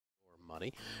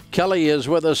money. Kelly is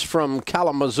with us from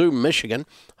Kalamazoo, Michigan.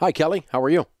 Hi, Kelly. How are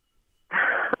you?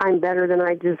 I'm better than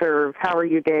I deserve. How are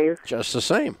you, Dave? Just the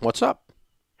same. What's up?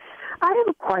 I have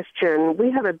a question.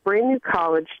 We have a brand new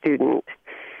college student,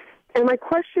 and my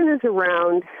question is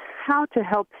around how to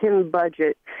help him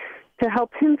budget, to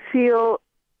help him feel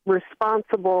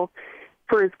responsible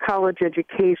for his college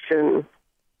education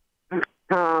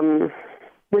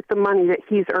with the money that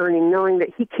he's earning, knowing that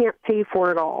he can't pay for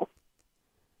it all.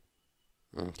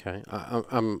 Okay.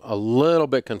 I'm a little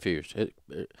bit confused.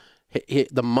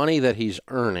 The money that he's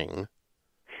earning...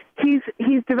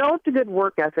 He's developed a good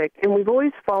work ethic, and we've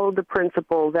always followed the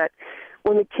principle that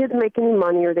when the kids make any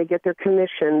money or they get their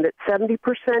commission, that 70%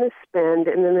 is spend,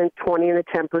 and then 20 and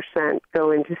 10% go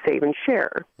into save and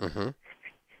share. Mm-hmm.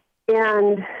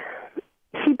 And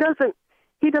he doesn't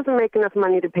make enough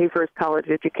money to pay for his college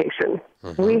education.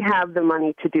 Mm-hmm. We have the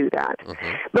money to do that,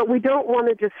 mm-hmm. but we don't want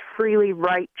to just freely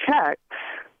write checks.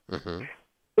 Mm-hmm.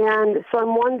 And so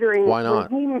I'm wondering, why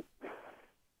not?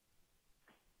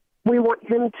 We want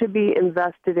him to be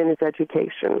invested in his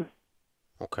education.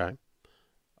 Okay.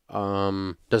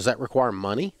 Does that require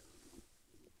money?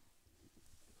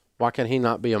 Why can he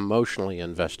not be emotionally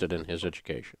invested in his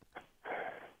education?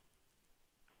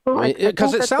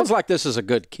 Because it sounds like this is a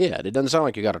good kid. It doesn't sound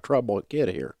like you got a troubled kid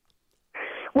here.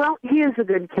 Well, he is a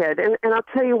good kid. And I'll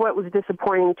tell you what was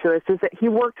disappointing to us is that he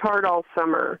worked hard all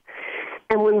summer.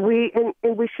 And when we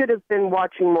should have been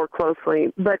watching more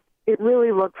closely, but it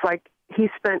really looks like he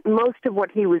spent most of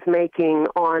what he was making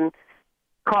on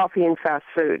coffee and fast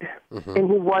food, mm-hmm.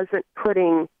 and he wasn't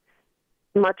putting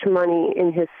much money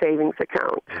in his savings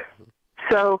account. Mm-hmm.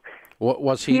 So,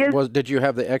 did you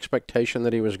have the expectation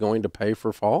that he was going to pay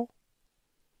for fall?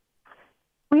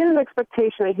 We had an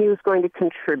expectation that he was going to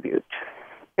contribute,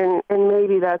 and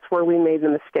maybe that's where we made the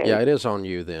mistake. Yeah, it is on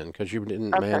you then, because you didn't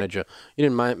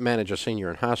manage a senior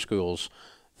in high school's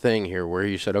thing here where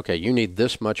you said, okay, you need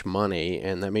this much money,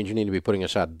 and that means you need to be putting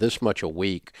aside this much a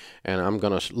week, and I'm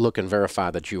going to look and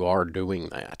verify that you are doing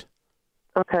that.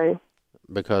 Okay.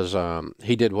 Because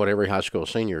he did what every high school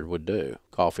senior would do,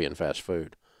 coffee and fast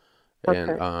food. Okay.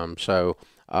 And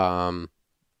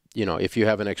if you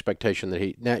have an expectation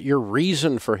that now your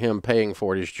reason for him paying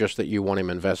for it is just that you want him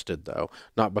invested, though,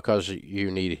 not because you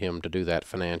need him to do that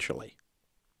financially.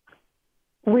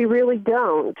 We really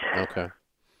don't. Okay.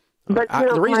 But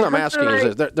the reason I'm asking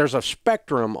is that there's a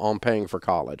spectrum on paying for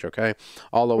college, okay?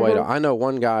 All the way to, I know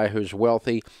one guy who's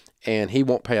wealthy, and he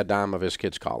won't pay a dime of his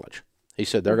kid's college. He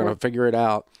said they're going to figure it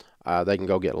out. They can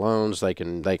go get loans. They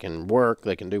can work.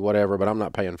 They can do whatever, but I'm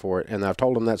not paying for it. And I've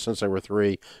told him that since they were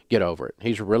 3. Get over it.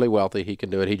 He's really wealthy. He can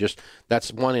do it.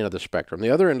 That's one end of the spectrum. The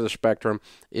other end of the spectrum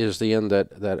is the end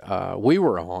that we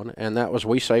were on, and that was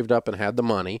we saved up and had the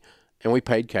money, and we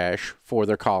paid cash for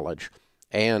their college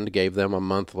and gave them a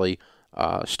monthly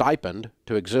stipend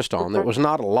to exist on. That was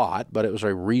not a lot, but it was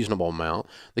a reasonable amount.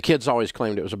 The kids always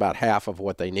claimed it was about half of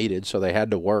what they needed, so they had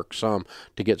to work some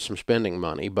to get some spending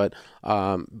money. But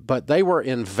they were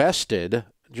invested,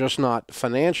 just not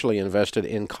financially invested,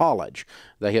 in college.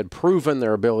 They had proven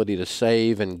their ability to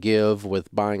save and give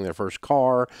with buying their first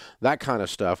car, that kind of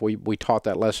stuff. We taught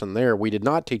that lesson there. We did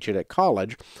not teach it at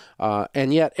college,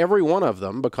 and yet every one of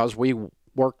them, because we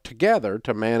work together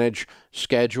to manage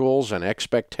schedules and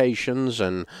expectations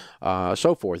and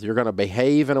so forth. You're going to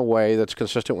behave in a way that's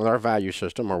consistent with our value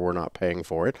system, or we're not paying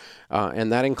for it,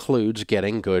 and that includes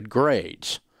getting good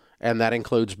grades, and that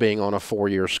includes being on a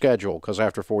 4-year schedule, because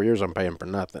after 4 years I'm paying for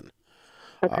nothing.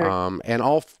 Okay. And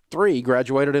all 3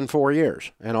 graduated in 4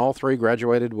 years, and all 3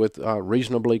 graduated with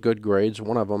reasonably good grades.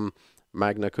 One of them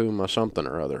magna cum something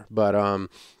or other, but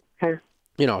okay.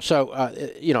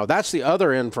 That's the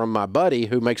other end from my buddy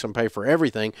who makes them pay for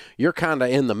everything. You're kind of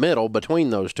in the middle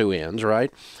between those two ends,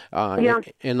 right? Yeah.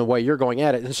 In the way you're going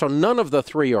at it. And so none of the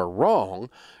 3 are wrong.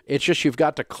 It's just you've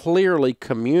got to clearly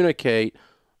communicate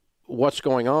what's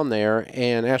going on there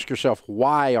and ask yourself,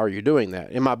 why are you doing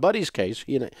that? In my buddy's case,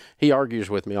 he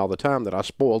argues with me all the time that I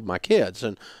spoiled my kids.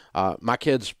 And my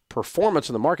kids' performance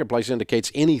in the marketplace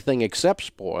indicates anything except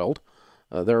spoiled.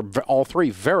 They're all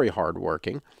 3 very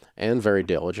hardworking and very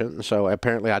diligent, and so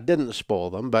apparently I didn't spoil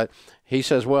them. But he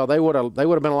says, well, they would have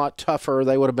been a lot tougher.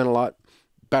 They would have been a lot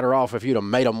better off if you'd have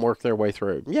made them work their way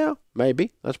through. Yeah,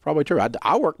 maybe that's probably true.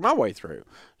 I worked my way through,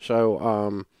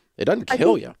 so it doesn't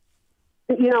kill you.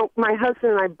 My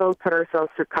husband and I both put ourselves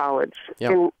through college,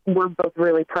 yep. and we're both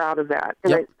really proud of that.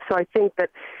 And yep. So I think that,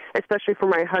 especially for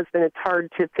my husband, it's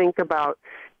hard to think about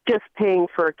just paying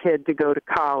for a kid to go to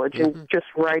college and just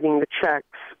writing the checks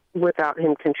without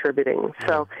him contributing.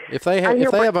 So if they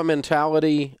have a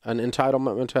mentality, an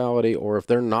entitlement mentality, or if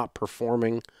they're not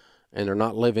performing and they're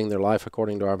not living their life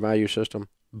according to our value system,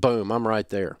 boom, I'm right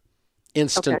there.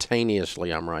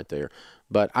 Instantaneously, I'm right there.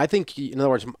 But I think, in other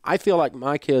words, I feel like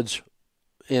my kids,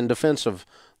 in defense of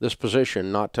this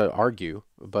position, not to argue,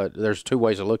 but there's two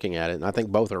ways of looking at it, and I think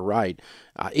both are right.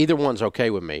 Either one's okay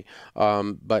with me.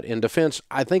 But in defense,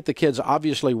 I think the kids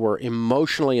obviously were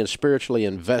emotionally and spiritually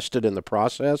invested in the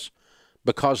process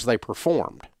because they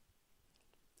performed.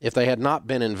 If they had not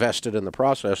been invested in the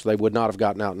process, they would not have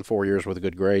gotten out in 4 years with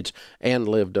good grades and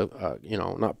lived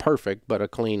not perfect, but a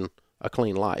clean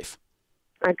life.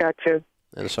 I got you.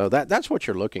 And so that's what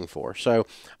you're looking for. So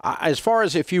as far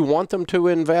as if you want them to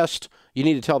invest, you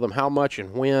need to tell them how much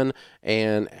and when,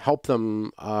 and help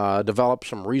them develop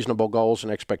some reasonable goals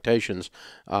and expectations.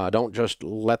 Don't just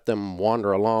let them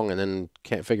wander along and then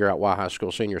can't figure out why high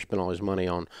school seniors spend all his money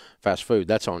on fast food.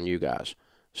 That's on you guys.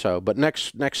 So, but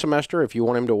next semester, if you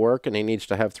want him to work and he needs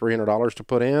to have $300 to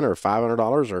put in, or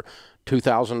 $500, or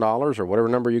 $2,000, or whatever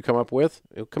number you come up with,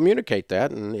 communicate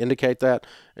that and indicate that,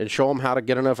 and show him how to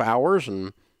get enough hours,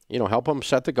 and help them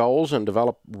set the goals and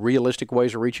develop realistic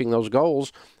ways of reaching those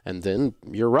goals. And then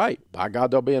you're right, by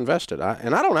God, they'll be invested.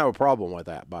 And I don't have a problem with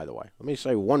that, by the way. Let me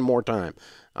say one more time,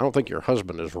 I don't think your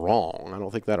husband is wrong. I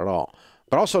don't think that at all.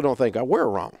 But I also don't think we're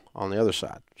wrong on the other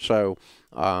side. So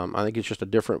I think it's just a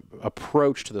different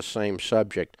approach to the same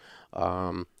subject.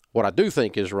 What I do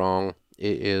think is wrong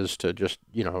is to just,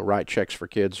 write checks for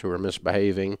kids who are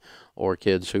misbehaving, or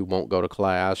kids who won't go to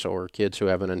class, or kids who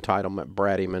have an entitlement,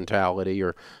 bratty mentality,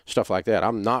 or stuff like that.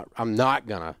 I'm not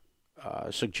going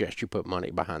to suggest you put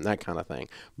money behind that kind of thing.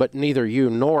 But neither you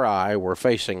nor I were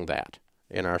facing that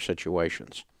in our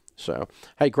situations. So,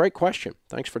 hey, great question.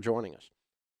 Thanks for joining us.